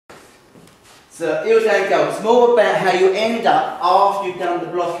So here we go. It's more about how you end up after you've done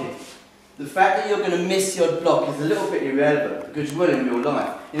the blocking. The fact that you're going to miss your block is a little bit irrelevant because you will in real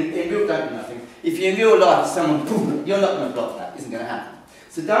life. In real don't do nothing. If you're in real life, someone, boom, you're not going to block that. It isn't going to happen.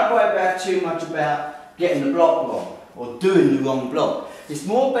 So don't worry about too much about getting the block wrong or doing the wrong block. It's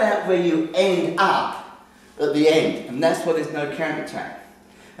more about where you end up at the end, and that's why there's no counter-attack.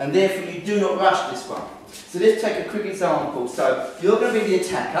 And therefore you do not rush this one. So let's take a quick example. So you're going to be the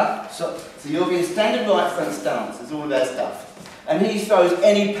attacker, so you're going to stand in right front stance, there's all of that stuff. And he throws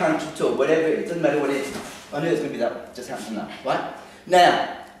any punch at all, whatever it is, doesn't matter what it is. I knew it was going to be that one, just happened to know, right?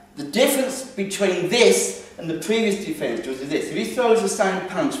 Now, the difference between this and the previous defence drills is this. If he throws the same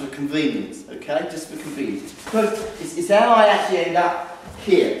punch for convenience, okay, just for convenience. It's how I actually end up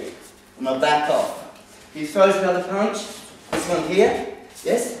here, and I back off. He throws another punch, this one here,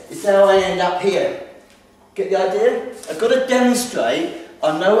 yes? It's how I end up here. Get the idea? I've got to demonstrate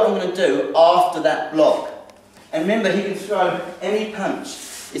I know what I'm going to do after that block. And remember, he can throw any punch.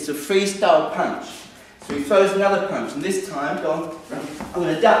 It's a freestyle punch. So he throws another punch, and this time, go on, I'm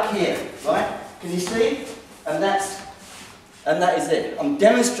going to duck here, right? Can you see? And that is it. I'm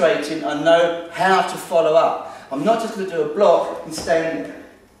demonstrating I know how to follow up. I'm not just going to do a block and stand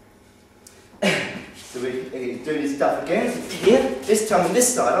there. So he's doing his stuff again. Here, this time on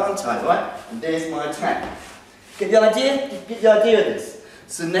this side, aren't I, right? And there's my attack. Get the idea? Get the idea of this.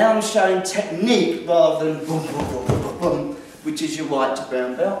 So now I'm showing technique rather than boom, boom, boom, boom, boom, boom, which is your white to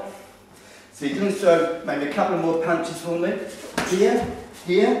brown belt. So you're going to throw maybe a couple more punches for me. Here,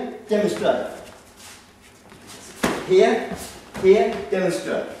 here, demonstrate. Here, here,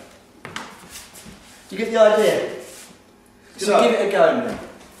 demonstrate. Do you get the idea? So give it a go, man.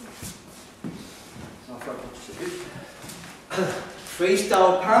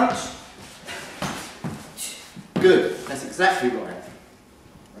 Freestyle punch. Good, that's exactly right.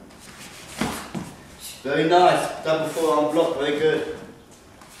 Very nice, double forearm block, very good.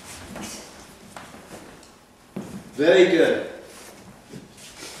 Very good.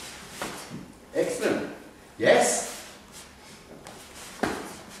 Excellent. Yes?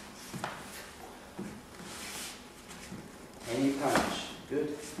 Any punch.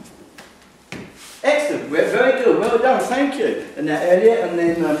 Good. Excellent. We're very good. Well done. Thank you. And now Elliot and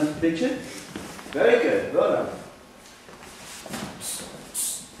then Richard. Very good. Well done.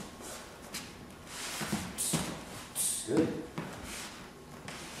 Good.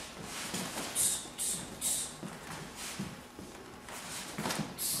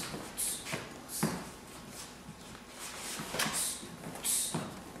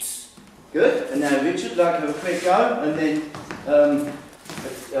 Good. And now Richard, like have a quick go, and then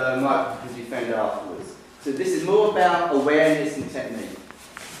Mike will defend it afterwards. So this is more about awareness and technique.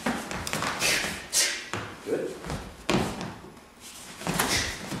 Good.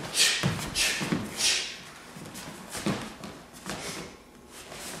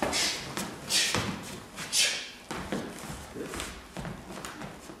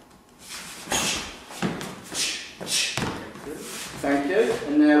 Thank you.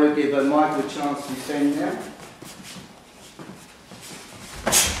 And now we'll give Michael a chance to defend now.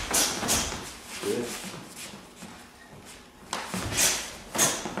 Good.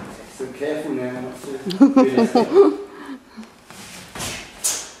 So careful now not to do that.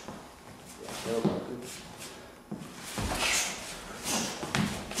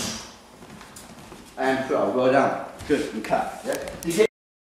 And throw. Well done. Good. And cut. Yeah.